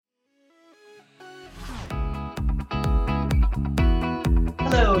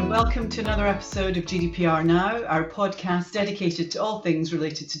welcome to another episode of GDPR Now, our podcast dedicated to all things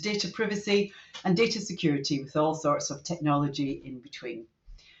related to data privacy and data security with all sorts of technology in between.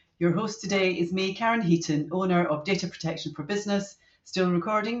 Your host today is me, Karen Heaton, owner of Data Protection for Business, still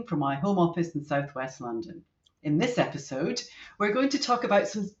recording from my home office in southwest London. In this episode, we're going to talk about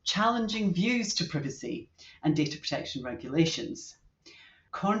some challenging views to privacy and data protection regulations.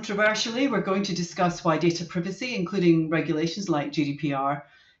 Controversially, we're going to discuss why data privacy, including regulations like GDPR,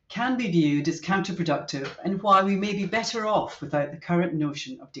 can be viewed as counterproductive and why we may be better off without the current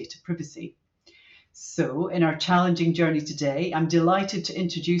notion of data privacy. So, in our challenging journey today, I'm delighted to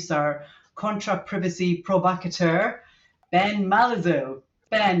introduce our contra privacy provocateur, Ben Malazzo.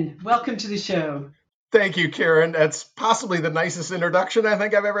 Ben, welcome to the show. Thank you, Karen. That's possibly the nicest introduction I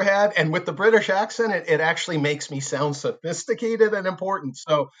think I've ever had. And with the British accent, it actually makes me sound sophisticated and important.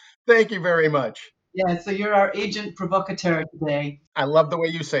 So thank you very much. Yeah, so you're our agent provocateur today. I love the way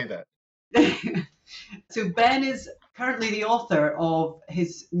you say that. So Ben is currently the author of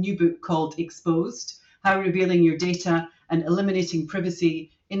his new book called Exposed: How Revealing Your Data and Eliminating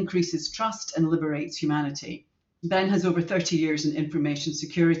Privacy Increases Trust and Liberates Humanity. Ben has over 30 years in information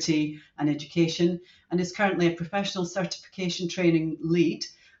security and education and is currently a professional certification training lead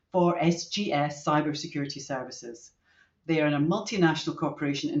for SGS Cybersecurity Services. They are a multinational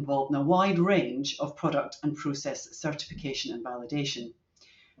corporation involved in a wide range of product and process certification and validation.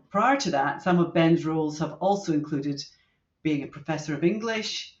 Prior to that, some of Ben's roles have also included being a professor of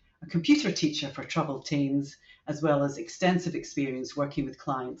English, a computer teacher for troubled teens, as well as extensive experience working with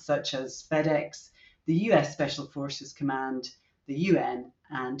clients such as FedEx, the US Special Forces Command, the UN,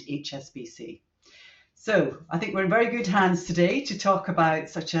 and HSBC. So I think we're in very good hands today to talk about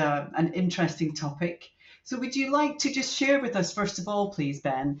such an interesting topic. So would you like to just share with us, first of all, please,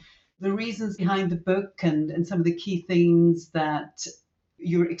 Ben, the reasons behind the book and some of the key themes that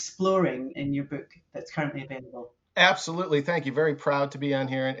you're exploring in your book that's currently available? Absolutely. Thank you. Very proud to be on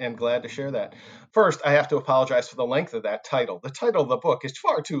here and glad to share that. First, I have to apologize for the length of that title. The title of the book is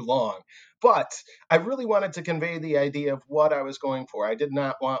far too long, but I really wanted to convey the idea of what I was going for. I did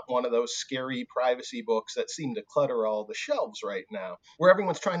not want one of those scary privacy books that seem to clutter all the shelves right now, where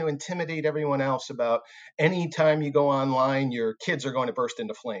everyone's trying to intimidate everyone else about any time you go online, your kids are going to burst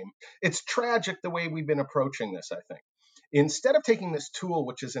into flame. It's tragic the way we've been approaching this, I think. Instead of taking this tool,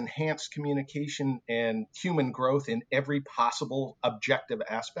 which is enhanced communication and human growth in every possible objective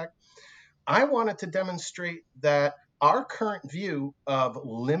aspect, I wanted to demonstrate that our current view of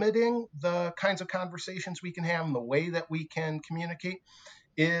limiting the kinds of conversations we can have and the way that we can communicate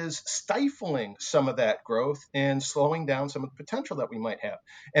is stifling some of that growth and slowing down some of the potential that we might have.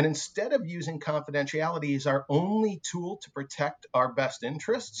 And instead of using confidentiality as our only tool to protect our best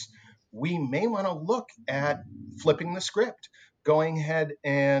interests, we may want to look at flipping the script, going ahead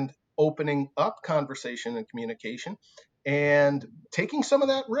and opening up conversation and communication and taking some of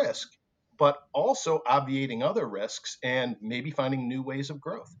that risk, but also obviating other risks and maybe finding new ways of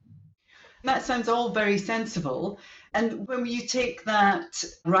growth. That sounds all very sensible. And when you take that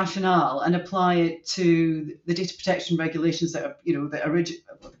rationale and apply it to the data protection regulations that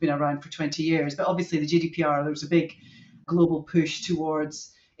have been around for 20 years, but obviously the GDPR, there was a big global push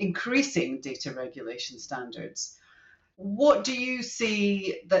towards increasing data regulation standards. What do you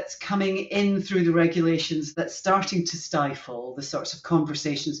see that's coming in through the regulations that's starting to stifle the sorts of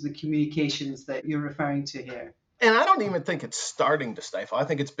conversations and the communications that you're referring to here? And I don't even think it's starting to stifle. I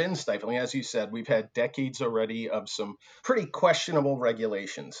think it's been stifling. As you said, we've had decades already of some pretty questionable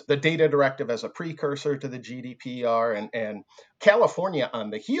regulations. The data directive as a precursor to the GDPR and California on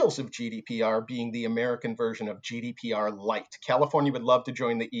the heels of GDPR being the American version of GDPR light. California would love to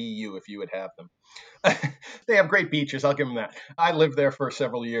join the EU if you would have them. They have great beaches. I'll give them that. I lived there for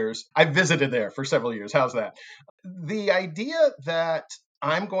several years. I visited there for several years. How's that? The idea that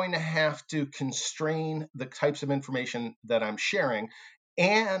I'm going to have to constrain the types of information that I'm sharing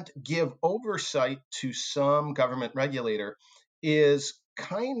and give oversight to some government regulator is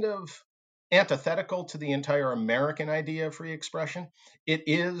kind of antithetical to the entire American idea of free expression. It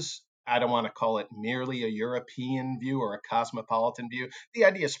is, I don't want to call it merely a European view or a cosmopolitan view. The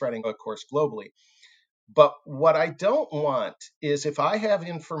idea is spreading, of course, globally. But what I don't want is if I have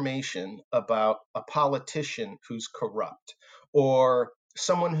information about a politician who's corrupt or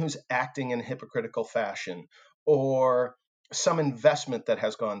someone who's acting in hypocritical fashion or some investment that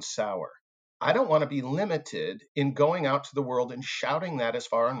has gone sour, I don't want to be limited in going out to the world and shouting that as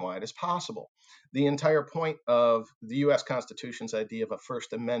far and wide as possible. The entire point of the U.S. Constitution's idea of a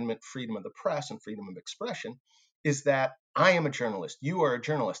First Amendment freedom of the press and freedom of expression is that I am a journalist. You are a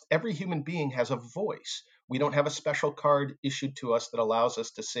journalist. Every human being has a voice. We don't have a special card issued to us that allows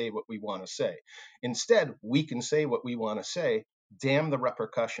us to say what we want to say. Instead, we can say what we want to say, damn the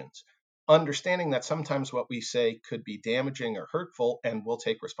repercussions. Understanding that sometimes what we say could be damaging or hurtful, and we'll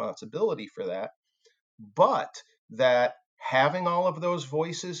take responsibility for that, but that having all of those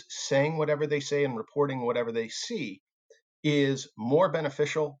voices saying whatever they say and reporting whatever they see is more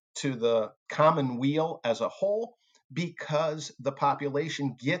beneficial to the common weal as a whole, because the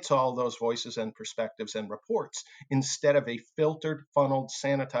population gets all those voices and perspectives and reports instead of a filtered, funneled,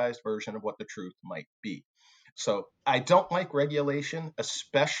 sanitized version of what the truth might be. So I don't like regulation,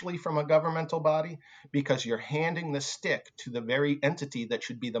 especially from a governmental body, because you're handing the stick to the very entity that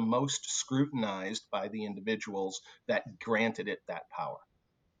should be the most scrutinized by the individuals that granted it that power.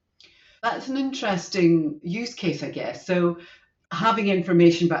 That's an interesting use case, I guess. So having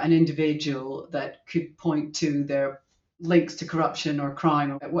information about an individual that could point to their links to corruption or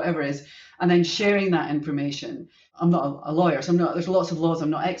crime or whatever it is, and then sharing that information. I'm not a lawyer, so there's lots of laws I'm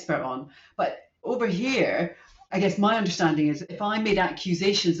not expert on. But over here, I guess my understanding is if I made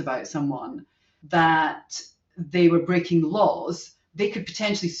accusations about someone that they were breaking laws, they could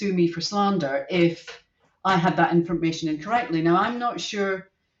potentially sue me for slander if I had that information incorrectly. Now, I'm not sure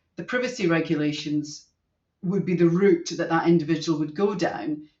the privacy regulations would be the route that that individual would go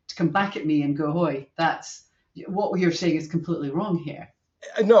down to come back at me and go, "Hoy, that's what you're saying is completely wrong here."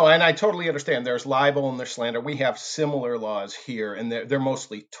 No, and I totally understand. There's libel and there's slander. We have similar laws here, and they're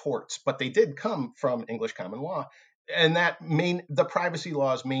mostly torts, but they did come from English common law. And the privacy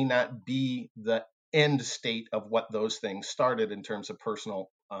laws may not be the end state of what those things started in terms of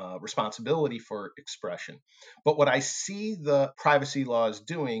personal responsibility for expression. But what I see the privacy laws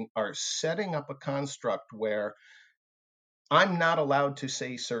doing are setting up a construct where I'm not allowed to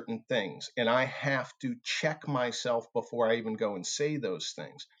say certain things, and I have to check myself before I even go and say those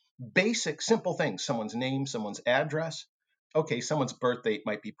things. Basic, simple things: someone's name, someone's address. Okay, someone's birth date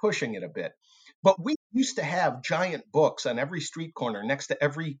might be pushing it a bit. But we used to have giant books on every street corner next to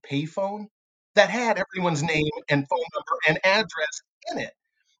every payphone that had everyone's name and phone number and address in it.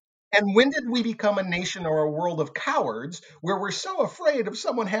 And when did we become a nation or a world of cowards where we're so afraid of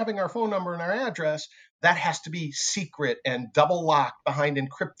someone having our phone number and our address that has to be secret and double locked behind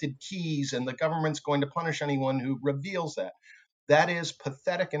encrypted keys, and the government's going to punish anyone who reveals that? That is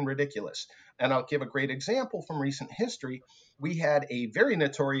pathetic and ridiculous. And I'll give a great example from recent history. We had a very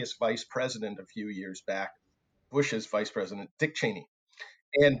notorious vice president a few years back, Bush's vice president, Dick Cheney.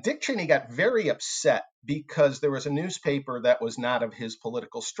 And Dick Cheney got very upset because there was a newspaper that was not of his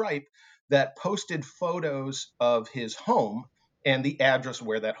political stripe that posted photos of his home and the address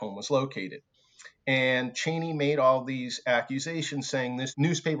where that home was located. And Cheney made all these accusations saying this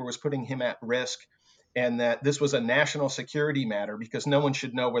newspaper was putting him at risk and that this was a national security matter because no one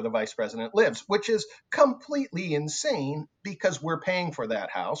should know where the vice president lives, which is completely insane because we're paying for that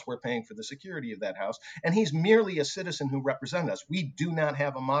house. We're paying for the security of that house. And he's merely a citizen who represents us. We do not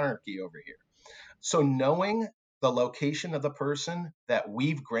have a monarchy over here. So knowing the location of the person that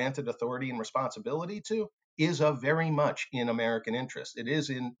we've granted authority and responsibility to is of very much in American interest. It is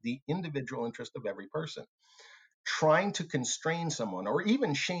in the individual interest of every person. Trying to constrain someone or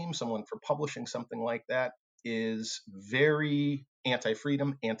even shame someone for publishing something like that is very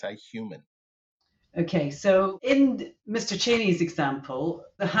anti-freedom, anti-human. Okay, so in Mr. Cheney's example,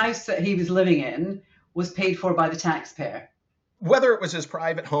 the house that he was living in was paid for by the taxpayer. Whether it was his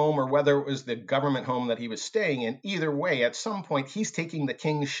private home or whether it was the government home that he was staying in, either way, at some point, he's taking the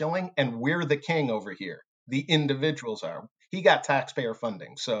king's shilling, and we're the king over here. The individuals are. He got taxpayer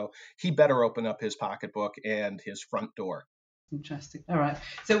funding, so he better open up his pocketbook and his front door. Interesting. All right.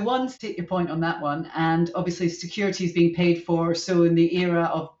 So one, take your point on that one, and obviously security is being paid for. So in the era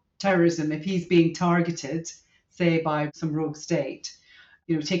of terrorism, if he's being targeted, say by some rogue state,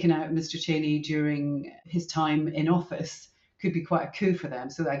 taking out Mr. Cheney during his time in office could be quite a coup for them.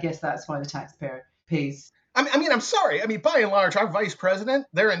 So I guess that's why the taxpayer pays. I'm sorry. By and large, our vice president,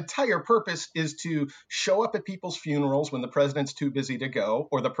 their entire purpose is to show up at people's funerals when the president's too busy to go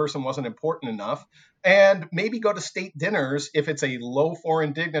or the person wasn't important enough, and maybe go to state dinners if it's a low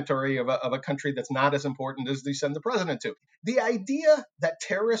foreign dignitary of a country that's not as important as they send the president to. The idea that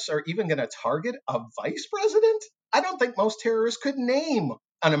terrorists are even going to target a vice president? I don't think most terrorists could name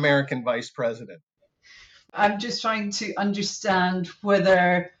an American vice president. I'm just trying to understand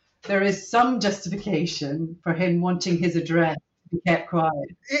whether there is some justification for him wanting his address to be kept quiet.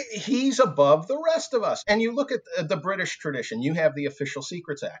 He's above the rest of us. And you look at the British tradition, you have the Official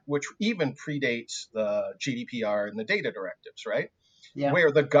Secrets Act, which even predates the GDPR and the data directives, right? Yeah.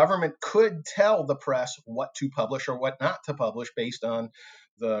 where the government could tell the press what to publish or what not to publish based on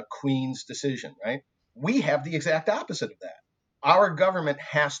the Queen's decision, right? We have the exact opposite of that. Our government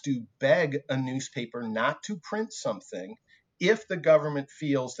has to beg a newspaper not to print something if the government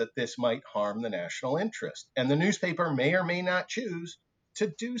feels that this might harm the national interest. And the newspaper may or may not choose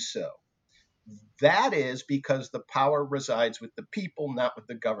to do so. That is because the power resides with the people, not with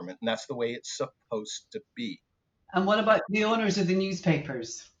the government. And that's the way it's supposed to be. And what about the owners of the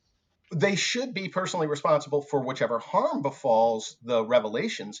newspapers? They should be personally responsible for whichever harm befalls the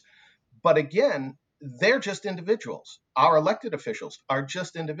revelations. But again, they're just individuals. Our elected officials are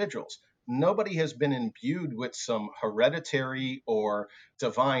just individuals. Nobody has been imbued with some hereditary or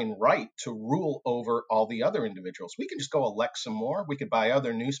divine right to rule over all the other individuals. We can just go elect some more. We could buy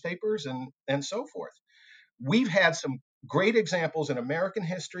other newspapers and so forth. We've had some great examples in American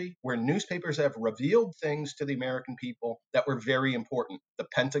history where newspapers have revealed things to the American people that were very important. The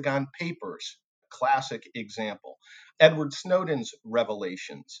Pentagon Papers, classic example. Edward Snowden's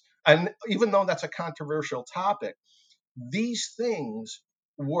revelations. And even though that's a controversial topic, these things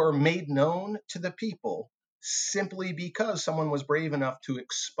were made known to the people simply because someone was brave enough to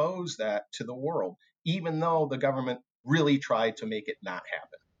expose that to the world, even though the government really tried to make it not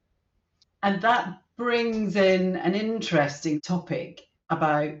happen. And that brings in an interesting topic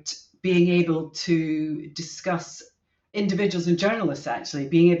about being able to discuss, individuals and journalists actually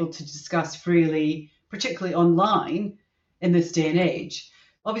being able to discuss freely, particularly online in this day and age.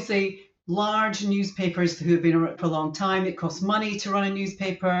 Obviously, large newspapers who have been around for a long time, it costs money to run a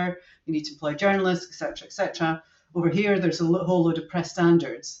newspaper, you need to employ journalists, etc., etc. Over here, there's a whole load of press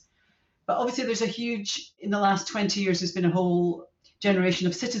standards. But obviously, there's a huge, in the last 20 years, there's been a whole generation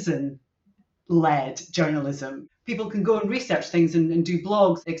of citizen-led journalism. People can go and research things and do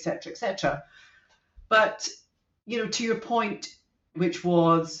blogs, etc., etc. But, to your point, which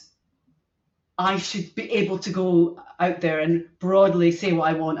was, I should be able to go out there and broadly say what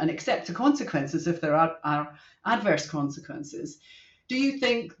I want and accept the consequences if there are adverse consequences. Do you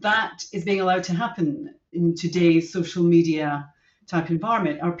think that is being allowed to happen in today's social media type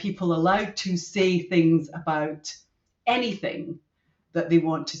environment? Are people allowed to say things about anything that they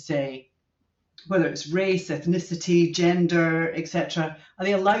want to say, whether it's race, ethnicity, gender, etc.? Are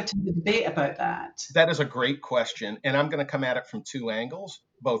they allowed to debate about that? That is a great question, and I'm going to come at it from two angles,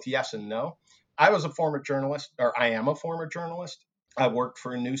 both yes and no. I was a former journalist, or I am a former journalist. I worked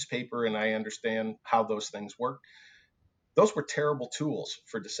for a newspaper, and I understand how those things work. Those were terrible tools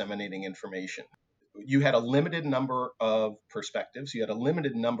for disseminating information. You had a limited number of perspectives. You had a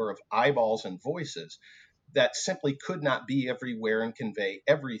limited number of eyeballs and voices that simply could not be everywhere and convey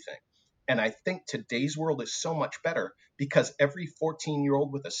everything. And I think today's world is so much better because every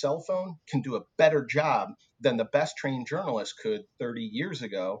 14-year-old with a cell phone can do a better job than the best trained journalist could 30 years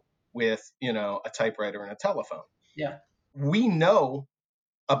ago with, a typewriter and a telephone. Yeah. We know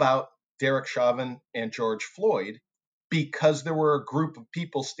about Derek Chauvin and George Floyd because there were a group of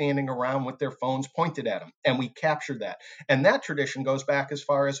people standing around with their phones pointed at them, and we captured that. And that tradition goes back as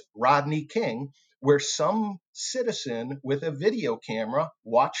far as Rodney King, where some citizen with a video camera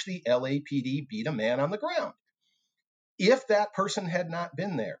watched the LAPD beat a man on the ground. If that person had not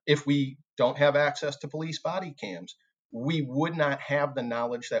been there, if we don't have access to police body cams, we would not have the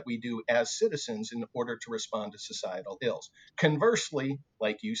knowledge that we do as citizens in order to respond to societal ills. Conversely,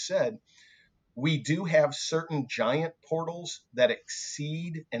 like you said, we do have certain giant portals that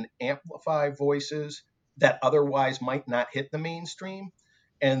exceed and amplify voices that otherwise might not hit the mainstream.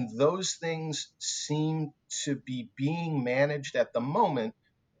 And those things seem to be being managed at the moment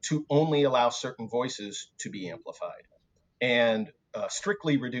to only allow certain voices to be amplified and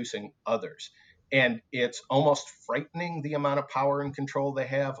strictly reducing others. And it's almost frightening the amount of power and control they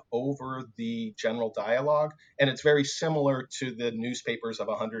have over the general dialogue. And it's very similar to the newspapers of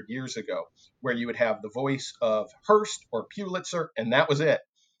 100 years ago, where you would have the voice of Hearst or Pulitzer, and that was it.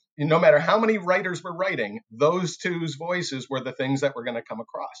 No matter how many writers were writing, those two's voices were the things that were going to come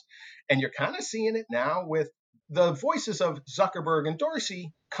across. And you're kind of seeing it now with the voices of Zuckerberg and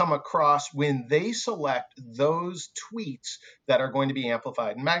Dorsey come across when they select those tweets that are going to be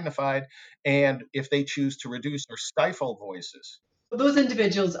amplified and magnified, and if they choose to reduce or stifle voices. Those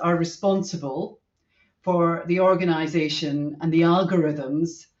individuals are responsible for the organization and the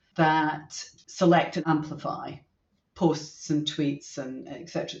algorithms that select and amplify posts and tweets and et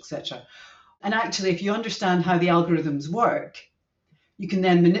cetera, et cetera. And actually, if you understand how the algorithms work, you can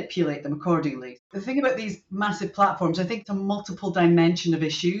then manipulate them accordingly. The thing about these massive platforms, I think it's a multiple dimension of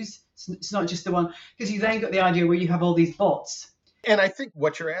issues. It's not just the one, because you then got the idea where you have all these bots. And I think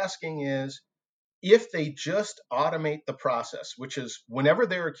what you're asking is, if they just automate the process, which is whenever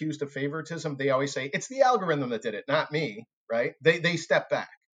they're accused of favoritism, they always say, it's the algorithm that did it, not me, right? They step back.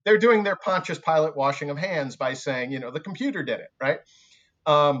 They're doing their Pontius Pilate washing of hands by saying, the computer did it, right?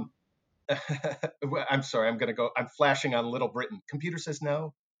 I'm sorry, I'm flashing on Little Britain. Computer says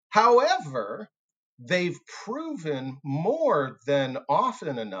no. However, they've proven more than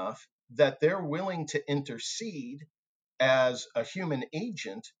often enough that they're willing to intercede as a human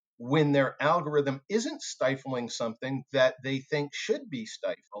agent when their algorithm isn't stifling something that they think should be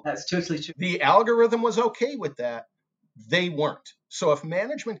stifled. That's totally true. The algorithm was okay with that. They weren't. So if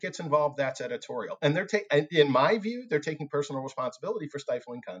management gets involved, that's editorial. And in my view, they're taking personal responsibility for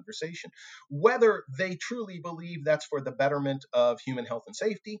stifling conversation. Whether they truly believe that's for the betterment of human health and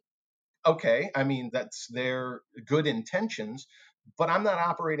safety, okay, I mean, that's their good intentions, but I'm not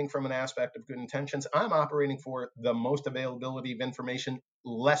operating from an aspect of good intentions. I'm operating for the most availability of information,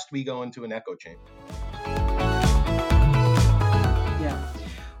 lest we go into an echo chamber. Yeah.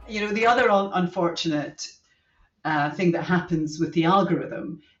 The other unfortunate thing that happens with the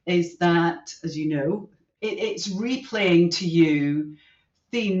algorithm is that, as you know, it's replaying to you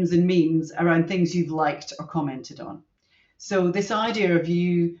themes and memes around things you've liked or commented on. So this idea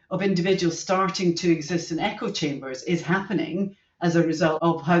of individuals starting to exist in echo chambers is happening as a result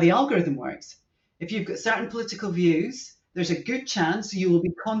of how the algorithm works. If you've got certain political views, there's a good chance you will be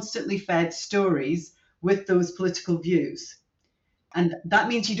constantly fed stories with those political views. And that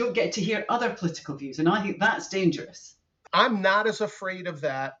means you don't get to hear other political views. And I think that's dangerous. I'm not as afraid of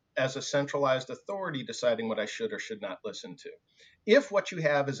that as a centralized authority deciding what I should or should not listen to. If what you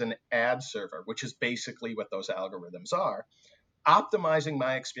have is an ad server, which is basically what those algorithms are, optimizing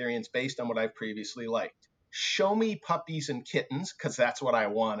my experience based on what I've previously liked. Show me puppies and kittens, because that's what I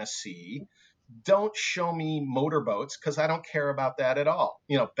want to see. Don't show me motorboats, because I don't care about that at all.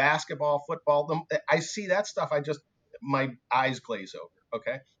 Basketball, football, I see that stuff, my eyes glaze over,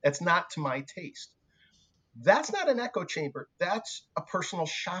 okay? That's not to my taste. That's not an echo chamber. That's a personal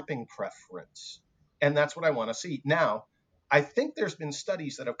shopping preference. And that's what I want to see. Now, I think there's been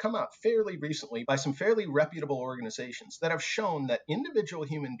studies that have come out fairly recently by some fairly reputable organizations that have shown that individual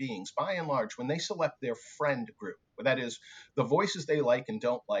human beings, by and large, when they select their friend group, that is, the voices they like and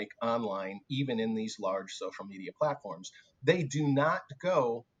don't like online, even in these large social media platforms, they do not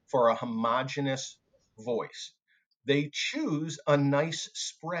go for a homogenous voice. They choose a nice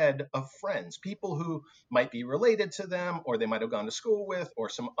spread of friends, people who might be related to them, or they might have gone to school with, or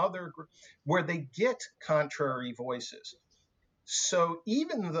some other group, where they get contrary voices. So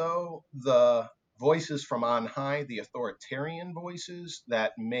even though the voices from on high, the authoritarian voices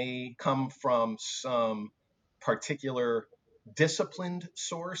that may come from some particular disciplined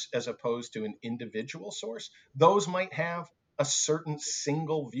source as opposed to an individual source, those might have a certain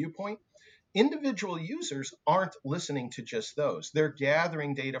single viewpoint. Individual users aren't listening to just those. They're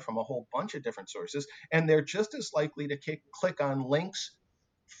gathering data from a whole bunch of different sources, and they're just as likely to click on links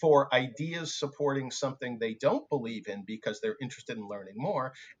for ideas supporting something they don't believe in because they're interested in learning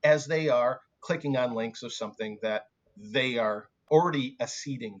more, as they are clicking on links of something that they are already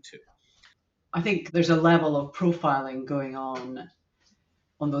acceding to. I think there's a level of profiling going on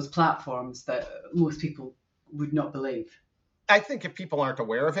those platforms that most people would not believe. I think if people aren't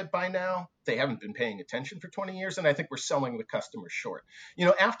aware of it by now, they haven't been paying attention for 20 years, and I think we're selling the customer short.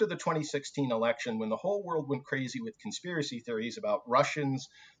 After the 2016 election, when the whole world went crazy with conspiracy theories about Russians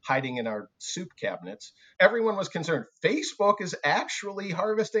hiding in our soup cabinets, everyone was concerned, Facebook is actually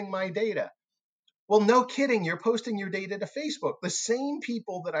harvesting my data. Well, no kidding, you're posting your data to Facebook. The same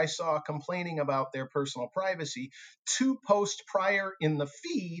people that I saw complaining about their personal privacy 2 posts prior in the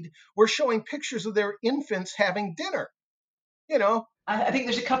feed were showing pictures of their infants having dinner. I think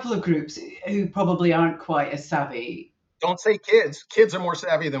there's a couple of groups who probably aren't quite as savvy. Don't say kids. Kids are more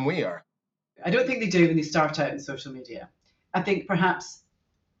savvy than we are. I don't think they do when they start out in social media. I think perhaps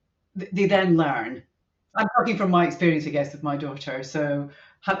they then learn. I'm talking from my experience, I guess, with my daughter. So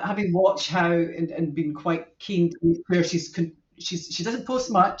having watched how and been quite keen to be clear, she doesn't post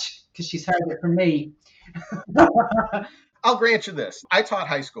much because she's heard it from me. I'll grant you this. I taught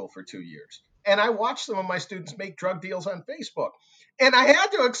high school for 2 years. And I watched some of my students make drug deals on Facebook. And I had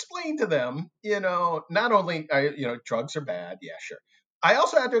to explain to them, not only, drugs are bad. Yeah, sure. I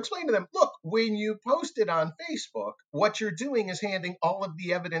also had to explain to them, look, when you post it on Facebook, what you're doing is handing all of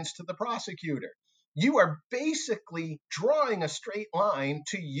the evidence to the prosecutor. You are basically drawing a straight line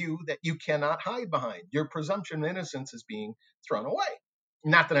to you that you cannot hide behind. Your presumption of innocence is being thrown away.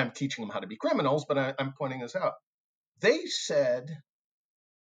 Not that I'm teaching them how to be criminals, but I'm pointing this out. They said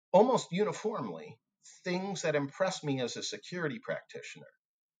almost uniformly things that impressed me as a security practitioner.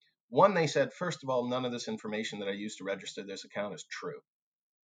 One, they said, first of all, none of this information that I used to register this account is true.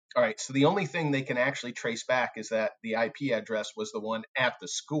 All right, so the only thing they can actually trace back is that the IP address was the one at the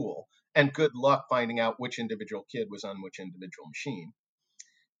school, and good luck finding out which individual kid was on which individual machine.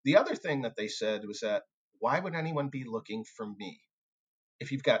 The other thing that they said was that, why would anyone be looking for me?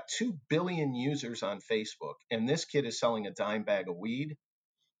 If you've got 2 billion users on Facebook and this kid is selling a dime bag of weed,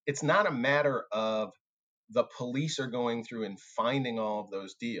 it's not a matter of the police are going through and finding all of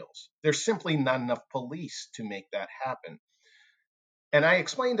those deals. There's simply not enough police to make that happen. And I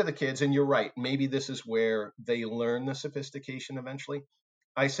explained to the kids, and you're right, maybe this is where they learn the sophistication eventually.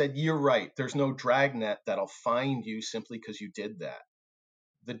 I said, you're right. There's no dragnet that'll find you simply because you did that.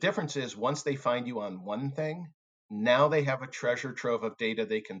 The difference is once they find you on one thing, now they have a treasure trove of data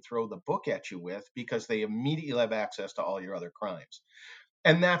they can throw the book at you with because they immediately have access to all your other crimes.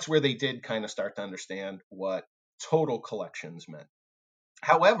 And that's where they did kind of start to understand what total collections meant.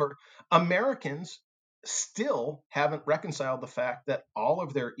 However, Americans still haven't reconciled the fact that all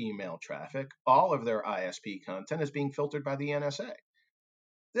of their email traffic, all of their ISP content is being filtered by the NSA.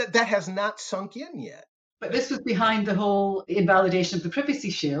 That has not sunk in yet. But this was behind the whole invalidation of the Privacy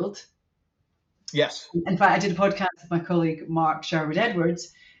Shield. Yes. In fact, I did a podcast with my colleague Mark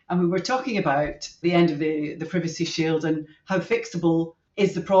Sherwood-Edwards, and we were talking about the end of the Privacy Shield and how fixable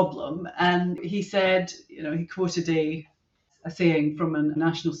is the problem. And he said, he quoted a saying from a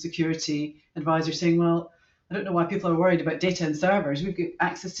national security advisor saying, well, I don't know why people are worried about data and servers. We've got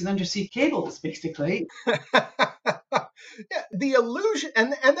access to the undersea cables, basically. Yeah, the illusion,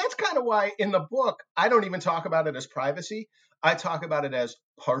 and that's kind of why in the book, I don't even talk about it as privacy. I talk about it as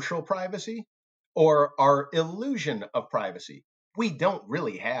partial privacy or our illusion of privacy. We don't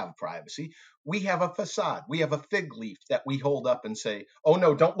really have privacy. We have a facade. We have a fig leaf that we hold up and say, oh,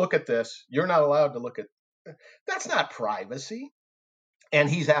 no, don't look at this. You're not allowed to look at. That's not privacy. And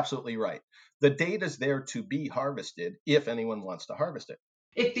he's absolutely right. The data's there to be harvested if anyone wants to harvest it.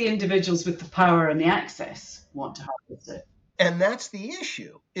 If the individuals with the power and the access want to harvest it. And that's the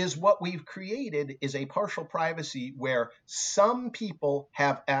issue, is what we've created is a partial privacy where some people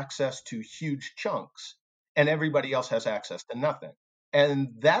have access to huge chunks and everybody else has access to nothing. And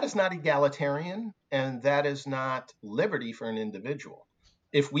that is not egalitarian, and that is not liberty for an individual.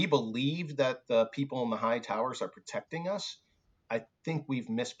 If we believe that the people in the high towers are protecting us, I think we've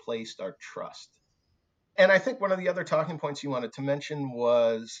misplaced our trust. And I think one of the other talking points you wanted to mention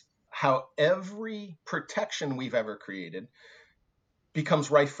was how every protection we've ever created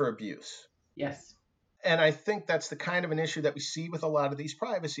becomes rife for abuse. Yes. And I think that's the kind of an issue that we see with a lot of these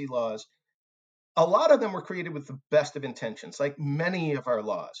privacy laws. A lot of them were created with the best of intentions, like many of our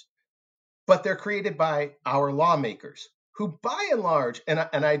laws, but they're created by our lawmakers who, by and large, and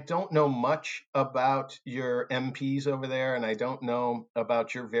I don't know much about your MPs over there, and I don't know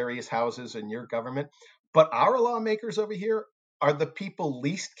about your various houses and your government, but our lawmakers over here are the people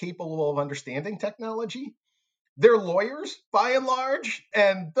least capable of understanding technology. They're lawyers, by and large,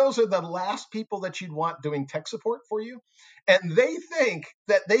 and those are the last people that you'd want doing tech support for you. And they think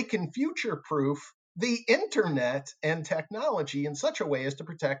that they can future-proof the internet and technology in such a way as to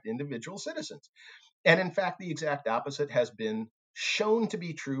protect individual citizens. And in fact, the exact opposite has been shown to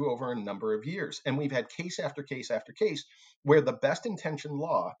be true over a number of years. And we've had case after case after case where the best intentioned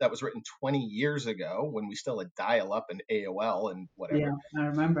law that was written 20 years ago, when we still had dial-up and AOL and whatever. Yeah, I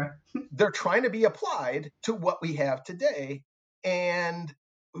remember. They're trying to be applied to what we have today. And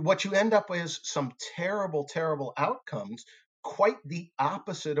what you end up with is some terrible, terrible outcomes, quite the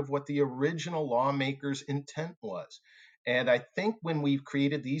opposite of what the original lawmakers' intent was. And I think when we've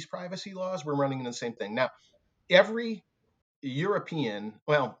created these privacy laws, we're running into the same thing. Now, every European,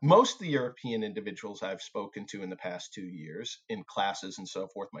 well, most of the European individuals I've spoken to in the past 2 years in classes and so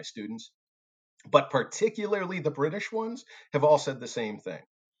forth, my students, but particularly the British ones, have all said the same thing.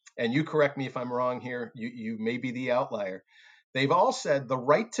 And you correct me if I'm wrong here, you may be the outlier. They've all said the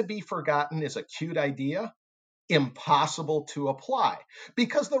right to be forgotten is a cute idea, impossible to apply.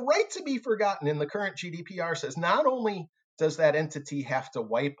 Because the right to be forgotten in the current GDPR says not only does that entity have to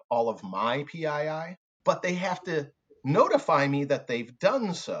wipe all of my PII, but they have to notify me that they've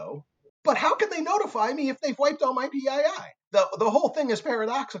done so. But how can they notify me if they've wiped all my PII? The whole thing is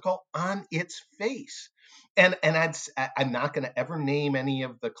paradoxical on its face. And I'm not going to ever name any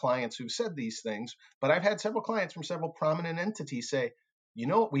of the clients who've said these things, but I've had several clients from several prominent entities say, you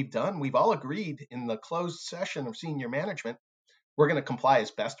know what we've done? We've all agreed in the closed session of senior management, we're going to comply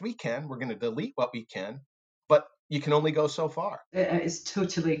as best we can. We're going to delete what we can, but you can only go so far. It's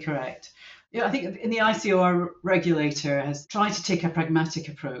totally correct. I think in the ICO regulator has tried to take a pragmatic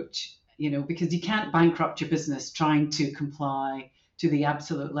approach, because you can't bankrupt your business trying to comply to the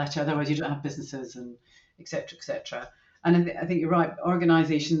absolute letter. Otherwise, you don't have businesses and et cetera, et cetera. And I think you're right.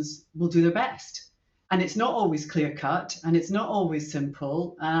 Organizations will do their best. And it's not always clear cut and it's not always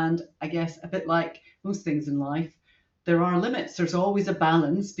simple. And I guess a bit like most things in life, there are limits. There's always a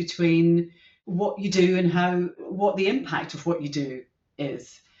balance between what you do and what the impact of what you do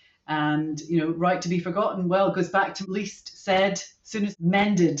is. And, right to be forgotten, well, goes back to least said, soonest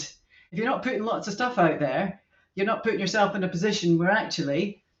mended. If you're not putting lots of stuff out there, you're not putting yourself in a position where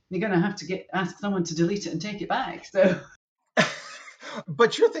actually you're going to have to ask someone to delete it and take it back. So,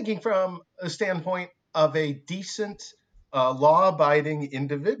 but you're thinking from a standpoint of a decent, law-abiding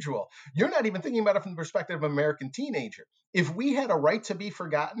individual. You're not even thinking about it from the perspective of an American teenager. If we had a right to be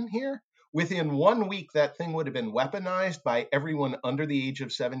forgotten here, within 1 week, that thing would have been weaponized by everyone under the age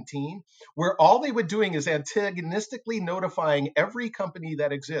of 17, where all they were doing is antagonistically notifying every company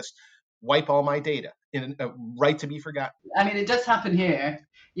that exists, wipe all my data, in a right to be forgotten. I mean, it does happen here.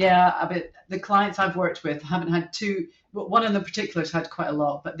 Yeah, but the clients I've worked with haven't had two. One of the particulars had quite a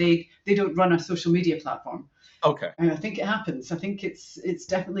lot, but they don't run a social media platform. Okay. And I think it happens. I think it's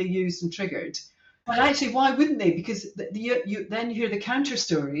definitely used and triggered. But actually, why wouldn't they? Because you then hear the counter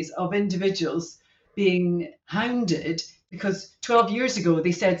stories of individuals being hounded because 12 years ago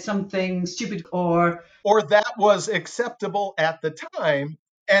they said something stupid or that was acceptable at the time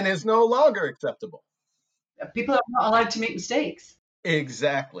and is no longer acceptable. People are not allowed to make mistakes.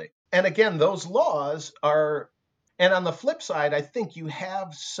 Exactly. And again, those laws are, and on the flip side, I think you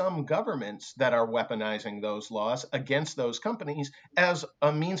have some governments that are weaponizing those laws against those companies as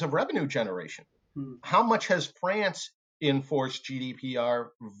a means of revenue generation. How much has France enforced GDPR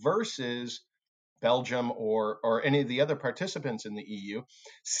versus Belgium or any of the other participants in the EU,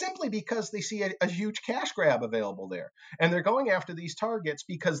 simply because they see a huge cash grab available there. And they're going after these targets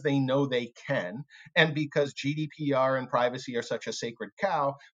because they know they can, and because GDPR and privacy are such a sacred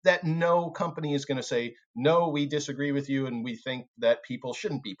cow that no company is going to say, no, we disagree with you and we think that people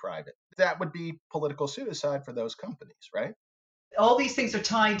shouldn't be private. That would be political suicide for those companies, right? All these things are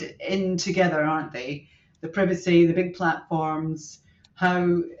tied in together, aren't they? The privacy, the big platforms,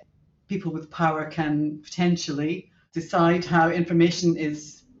 how people with power can potentially decide how information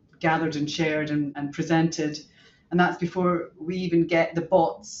is gathered and shared and presented. And that's before we even get the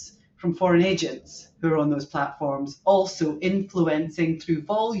bots from foreign agents who are on those platforms, also influencing through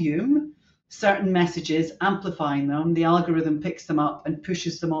volume certain messages, amplifying them. The algorithm picks them up and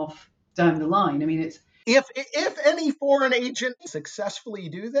pushes them off down the line. I mean, it's if any foreign agent successfully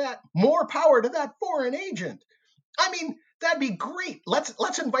do that, more power to that foreign agent. I mean, that'd be great.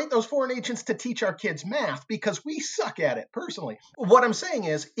 Let's invite those foreign agents to teach our kids math because we suck at it personally. What I'm saying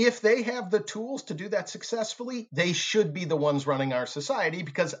is, if they have the tools to do that successfully, they should be the ones running our society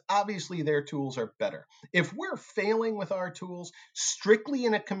because obviously their tools are better. If we're failing with our tools strictly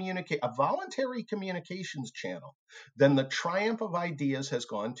in a voluntary communications channel, then the triumph of ideas has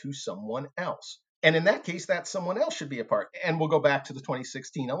gone to someone else. And in that case, that someone else should be a part. And we'll go back to the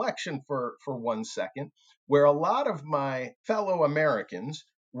 2016 election for 1 second, where a lot of my fellow Americans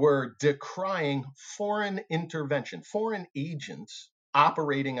were decrying foreign intervention, foreign agents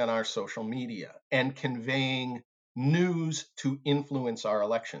operating on our social media and conveying news to influence our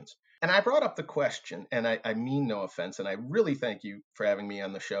elections. And I brought up the question, and I mean no offense, and I really thank you for having me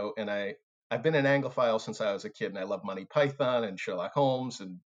on the show. And I've been an Anglophile since I was a kid, and I love Monty Python and Sherlock Holmes,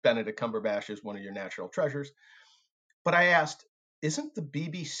 and Benedict Cumberbatch is one of your natural treasures. But I asked, isn't the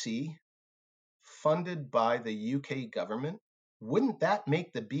BBC funded by the UK government? Wouldn't that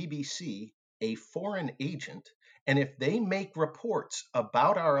make the BBC a foreign agent? And if they make reports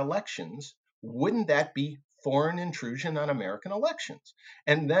about our elections, wouldn't that be foreign intrusion on American elections?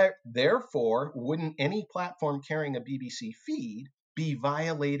 And therefore, wouldn't any platform carrying a BBC feed be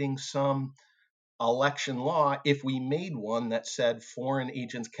violating some election law if we made one that said foreign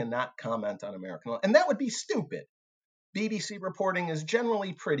agents cannot comment on American law? And that would be stupid. BBC reporting is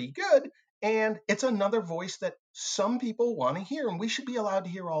generally pretty good, and it's another voice that some people want to hear, and we should be allowed to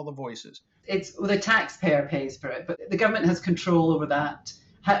hear all the voices. It's the taxpayer pays for it, but the government has control over that.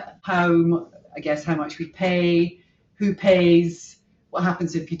 How much we pay, who pays, what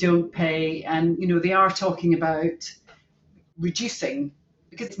happens if you don't pay, and they are talking about reducing,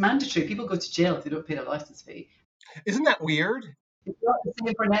 because it's mandatory. People go to jail if they don't pay their license fee. Isn't that weird? It's not the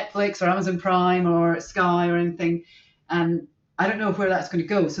same for Netflix or Amazon Prime or Sky or anything. And I don't know where that's going to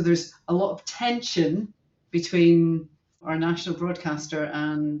go. So there's a lot of tension between our national broadcaster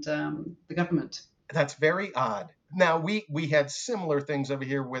and the government. That's very odd. Now, we had similar things over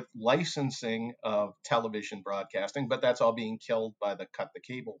here with licensing of television broadcasting, but that's all being killed by the cut the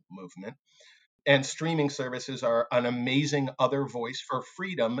cable movement. And streaming services are an amazing other voice for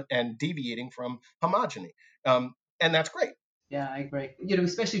freedom and deviating from homogeny. And that's great. Yeah, I agree.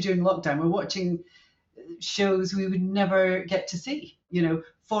 Especially during lockdown, we're watching shows we would never get to see.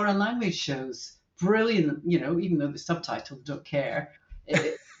 Foreign language shows, brilliant. Even though the subtitles don't care,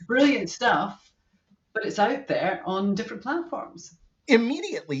 brilliant stuff. But it's out there on different platforms.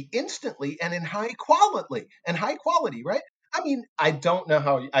 Immediately, instantly, and in high quality, right? I mean, I don't know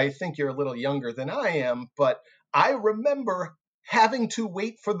how, I think you're a little younger than I am, but I remember having to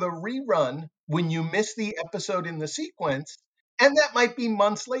wait for the rerun when you miss the episode in the sequence, and that might be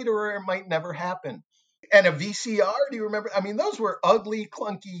months later or it might never happen. And a VCR, do you remember? I mean, those were ugly,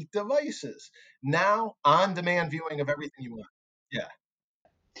 clunky devices. Now, on demand viewing of everything you want. Yeah.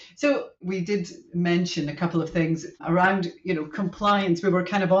 So we did mention a couple of things around, compliance. We were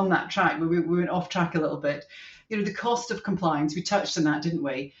kind of on that track, but we went off track a little bit. The cost of compliance, we touched on that, didn't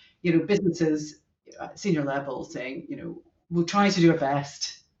we? Businesses at senior level saying, we'll try to do our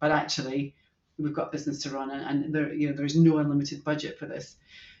best, but actually we've got business to run and there's no unlimited budget for this.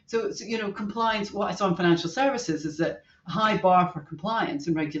 So, compliance, what I saw in financial services is that a high bar for compliance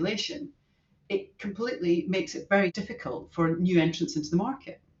and regulation, it completely makes it very difficult for new entrants into the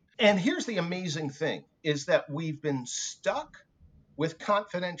market. And here's the amazing thing is that we've been stuck with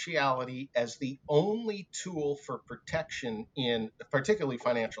confidentiality as the only tool for protection in particularly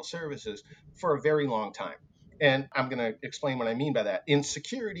financial services for a very long time. And I'm going to explain what I mean by that. In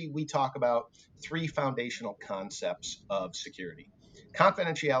security, we talk about three foundational concepts of security: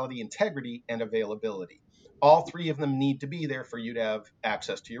 confidentiality, integrity, and availability. All three of them need to be there for you to have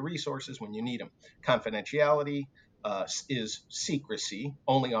access to your resources when you need them. Confidentiality is secrecy.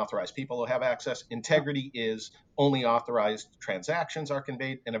 Only authorized people will have access. Integrity is only authorized transactions are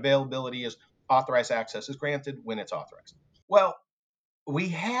conveyed. And availability is authorized access is granted when it's authorized. Well, we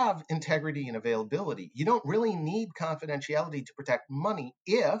have integrity and availability. You don't really need confidentiality to protect money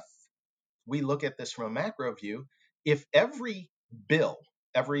if we look at this from a macro view. If every bill,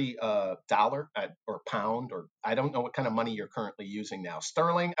 every dollar or pound, or I don't know what kind of money you're currently using now,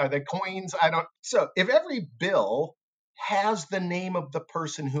 sterling, are they coins? I don't. So if every bill has the name of the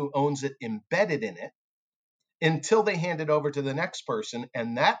person who owns it embedded in it until they hand it over to the next person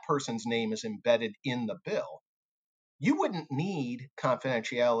and that person's name is embedded in the bill, you wouldn't need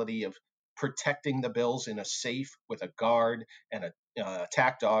confidentiality of protecting the bills in a safe with a guard and a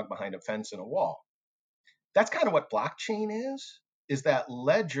attack dog behind a fence and a wall. That's kind of what blockchain is that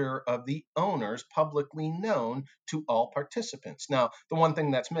ledger of the owners publicly known to all participants. Now, the one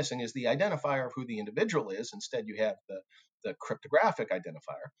thing that's missing is the identifier of who the individual is. Instead, you have the cryptographic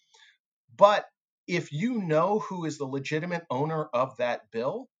identifier. But if you know who is the legitimate owner of that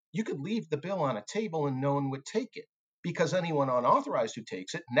bill, you could leave the bill on a table and no one would take it, because anyone unauthorized who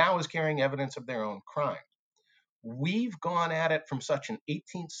takes it now is carrying evidence of their own crime. We've gone at it from such an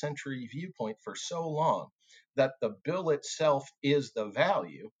 18th century viewpoint for so long that the bill itself is the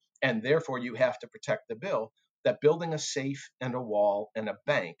value, and therefore you have to protect the bill, that building a safe and a wall and a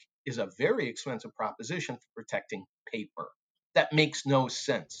bank is a very expensive proposition for protecting paper. That makes no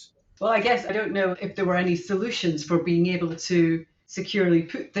sense. Well, I guess I don't know if there were any solutions for being able to securely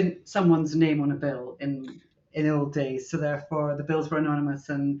put someone's name on a bill in old days. So therefore, the bills were anonymous.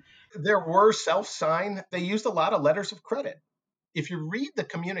 And there were self-sign. They used a lot of letters of credit. If you read the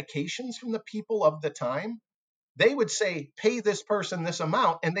communications from the people of the time, they would say, pay this person this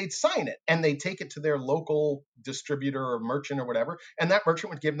amount, and they'd sign it, and they'd take it to their local distributor or merchant or whatever, and that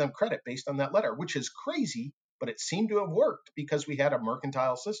merchant would give them credit based on that letter, which is crazy, but it seemed to have worked because we had a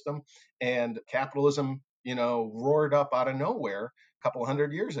mercantile system, and capitalism, roared up out of nowhere a couple of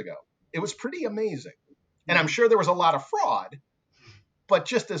 100 years ago. It was pretty amazing. And I'm sure there was a lot of fraud, but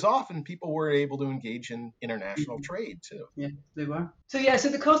just as often people were able to engage in international trade too. Yeah, they were. So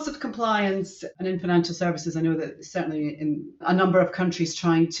the cost of compliance and in financial services, I know that certainly in a number of countries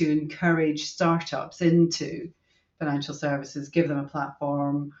trying to encourage startups into financial services, give them a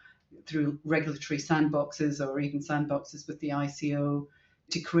platform through regulatory sandboxes or even sandboxes with the ICO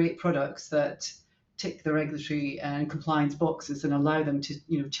to create products that tick the regulatory and compliance boxes and allow them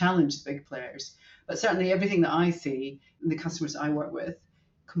to challenge the big players. But certainly everything that I see in the customers I work with,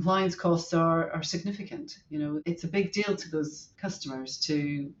 compliance costs are significant. It's a big deal to those customers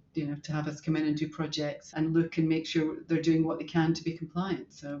to have us come in and do projects and look and make sure they're doing what they can to be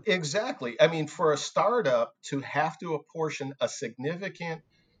compliant. So exactly. I mean, for a startup to have to apportion a significant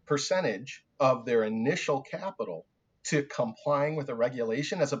percentage of their initial capital to complying with a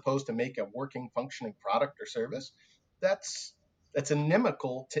regulation as opposed to make a working, functioning product or service, that's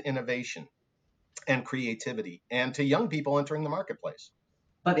inimical to innovation and creativity and to young people entering the marketplace.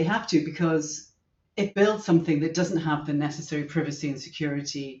 But they have to, because it builds something that doesn't have the necessary privacy and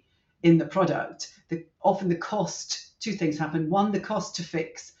security in the product, often the cost, two things happen. One, the cost to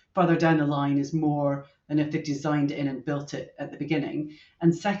fix further down the line is more than if they designed it in and built it at the beginning.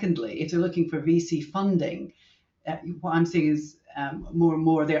 And secondly, if they're looking for VC funding, what I'm seeing is more and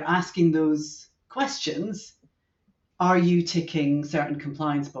more they're asking those questions. Are you ticking certain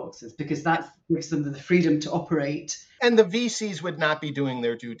compliance boxes? Because that gives them the freedom to operate. And the VCs would not be doing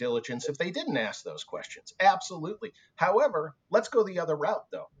their due diligence if they didn't ask those questions. Absolutely. However, let's go the other route,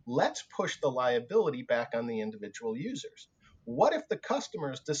 though. Let's push the liability back on the individual users. What if the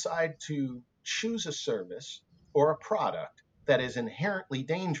customers decide to choose a service or a product that is inherently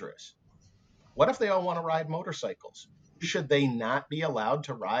dangerous? What if they all want to ride motorcycles? Should they not be allowed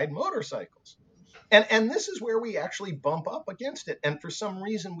to ride motorcycles? And this is where we actually bump up against it. And for some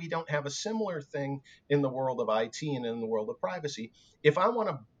reason, we don't have a similar thing in the world of IT and in the world of privacy. If I want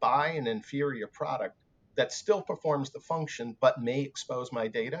to buy an inferior product that still performs the function but may expose my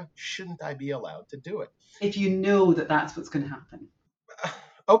data, shouldn't I be allowed to do it? If you know that that's what's going to happen.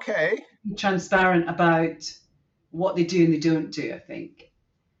 Okay. Be transparent about what they do and they don't do, I think.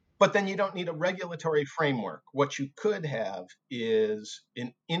 But then you don't need a regulatory framework. What you could have is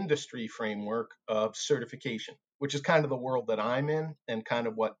an industry framework of certification, which is kind of the world that I'm in and kind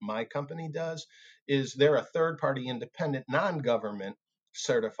of what my company does. Is they're a third-party independent non-government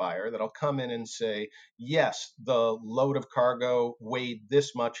certifier that'll come in and say, yes, the load of cargo weighed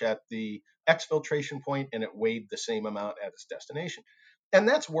this much at the exfiltration point and it weighed the same amount at its destination. And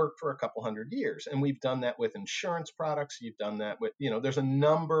that's worked for a couple hundred years. And we've done that with insurance products. You've done that with, there's a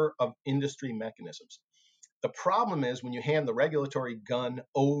number of industry mechanisms. The problem is when you hand the regulatory gun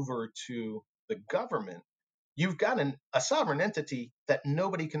over to the government, you've got a sovereign entity that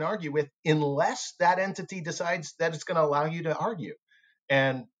nobody can argue with unless that entity decides that it's going to allow you to argue.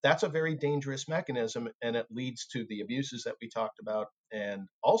 And that's a very dangerous mechanism. And it leads to the abuses that we talked about and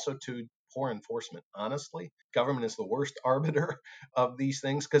also to poor enforcement. Honestly, government is the worst arbiter of these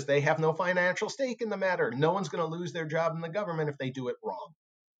things because they have no financial stake in the matter. No one's going to lose their job in the government if they do it wrong.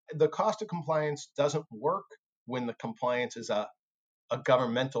 The cost of compliance doesn't work when the compliance is a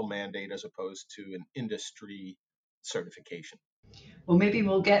governmental mandate as opposed to an industry certification. Well, maybe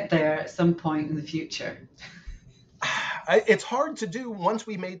we'll get there at some point in the future. It's hard to do once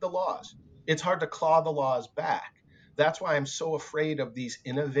we made the laws. It's hard to claw the laws back. That's why I'm so afraid of these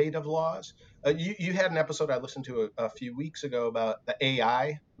innovative laws. You had an episode I listened to a few weeks ago about the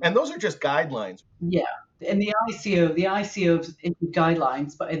AI, and those are just guidelines. Yeah, in the ICO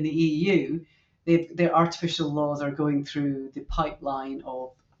guidelines, but in the EU, their artificial laws are going through the pipeline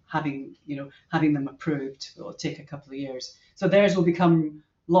of having them approved. It will take a couple of years, so theirs will become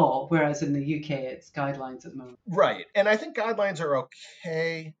law, whereas in the UK it's guidelines at the moment. Right, and I think guidelines are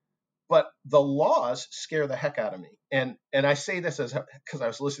okay. But the laws scare the heck out of me. And I say this because I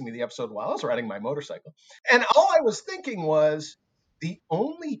was listening to the episode while I was riding my motorcycle. And all I was thinking was the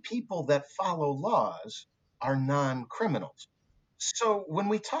only people that follow laws are non-criminals. So when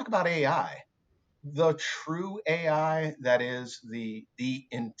we talk about AI, the true AI that is the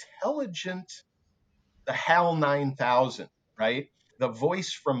intelligent, the HAL 9000, right? The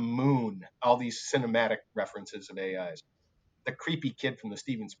voice from Moon, all these cinematic references of AIs. The creepy kid from the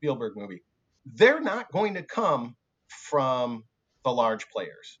Steven Spielberg movie, they're not going to come from the large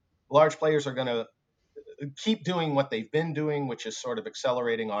players. Large players are going to keep doing what they've been doing, which is sort of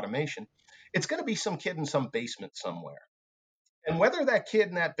accelerating automation. It's going to be some kid in some basement somewhere. And whether that kid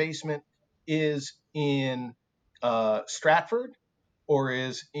in that basement is in Stratford or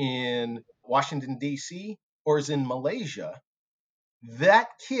is in Washington, D.C., or is in Malaysia, that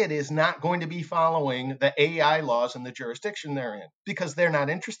kid is not going to be following the AI laws in the jurisdiction they're in because they're not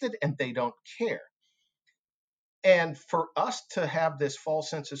interested and they don't care. And for us to have this false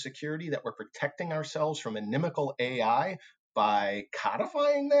sense of security that we're protecting ourselves from inimical AI by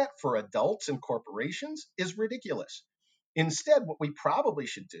codifying that for adults and corporations is ridiculous. Instead, what we probably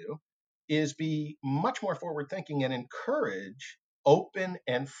should do is be much more forward thinking and encourage open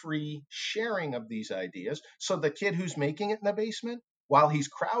and free sharing of these ideas. So the kid who's making it in the basement, while he's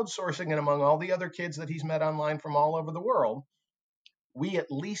crowdsourcing it among all the other kids that he's met online from all over the world, we at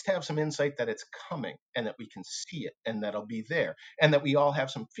least have some insight that it's coming and that we can see it and that it'll be there and that we all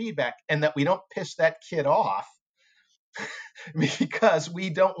have some feedback and that we don't piss that kid off because we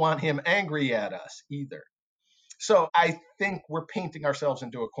don't want him angry at us either. So I think we're painting ourselves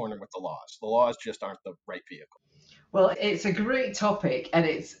into a corner with the laws. The laws just aren't the right vehicle. Well, it's a great topic and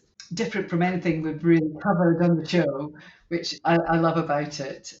it's different from anything we've really covered on the show, which I love about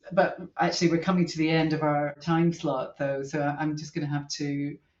it. But actually, we're coming to the end of our time slot, though, so I'm just going to have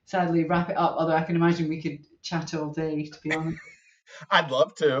to sadly wrap it up, although I can imagine we could chat all day, to be honest. I'd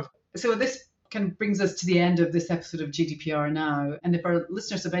love to. So this kind of brings us to the end of this episode of GDPR Now. And if our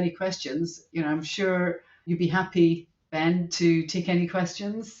listeners have any questions, I'm sure you'd be happy, Ben, to take any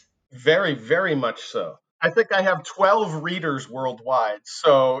questions. Very, very much so. I think I have 12 readers worldwide.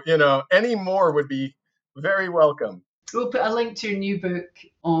 So, any more would be very welcome. We'll put a link to your new book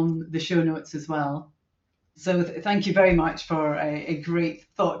on the show notes as well. So thank you very much for a great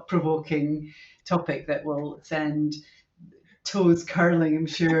thought-provoking topic that will send toes curling, I'm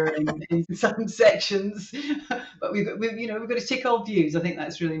sure, in some sections. But we've got to take all views. I think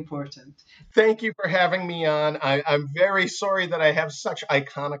that's really important. Thank you for having me on. I'm very sorry that I have such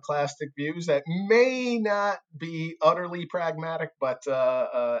iconoclastic views that may not be utterly pragmatic, but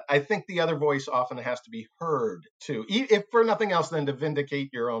I think the other voice often has to be heard too, if for nothing else than to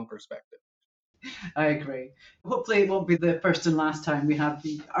vindicate your own perspective. I agree. Hopefully it won't be the first and last time we have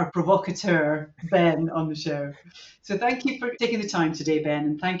our provocateur, Ben, on the show. So thank you for taking the time today, Ben,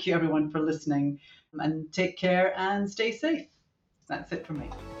 and thank you everyone for listening. And take care and stay safe. That's it from me.